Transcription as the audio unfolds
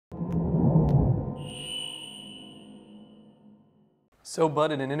So,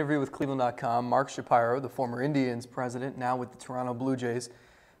 Bud, in an interview with cleveland.com, Mark Shapiro, the former Indians president, now with the Toronto Blue Jays,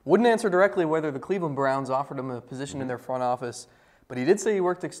 wouldn't answer directly whether the Cleveland Browns offered him a position in their front office, but he did say he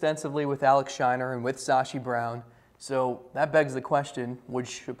worked extensively with Alex Shiner and with Sashi Brown. So that begs the question, would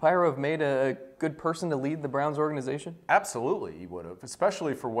Shapiro have made a good person to lead the Browns organization? Absolutely, he would have,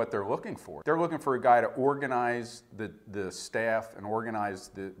 especially for what they're looking for. They're looking for a guy to organize the staff and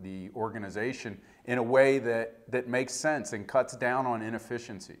organize the organization in a way that makes sense and cuts down on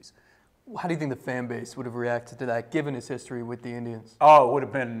inefficiencies. How do you think the fan base would have reacted to that, given his history with the Indians? Oh, it would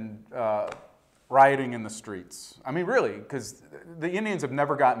have been rioting in the streets. I mean, really, because the Indians have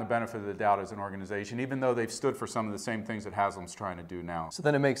never gotten the benefit of the doubt as an organization, even though they've stood for some of the same things that Haslam's trying to do now. So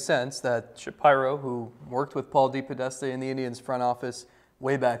then it makes sense that Shapiro, who worked with Paul DePodesta in the Indians front office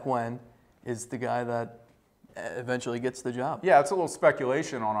way back when, is the guy that eventually gets the job. Yeah, it's a little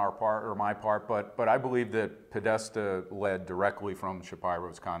speculation on our part, or my part, but I believe that Podesta led directly from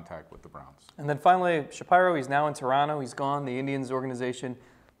Shapiro's contact with the Browns. And then finally, Shapiro, he's now in Toronto. He's gone. The Indians organization,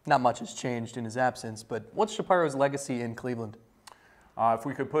 not much has changed in his absence, but what's Shapiro's legacy in Cleveland? If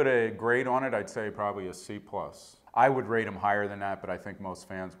we could put a grade on it, I'd say probably a C+. I would rate him higher than that, but I think most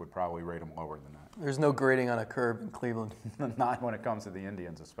fans would probably rate him lower than that. There's no grading on a curb in Cleveland. Not when it comes to the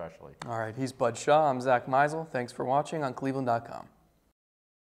Indians especially. All right, he's Bud Shaw. I'm Zach Meisel. Thanks for watching on cleveland.com.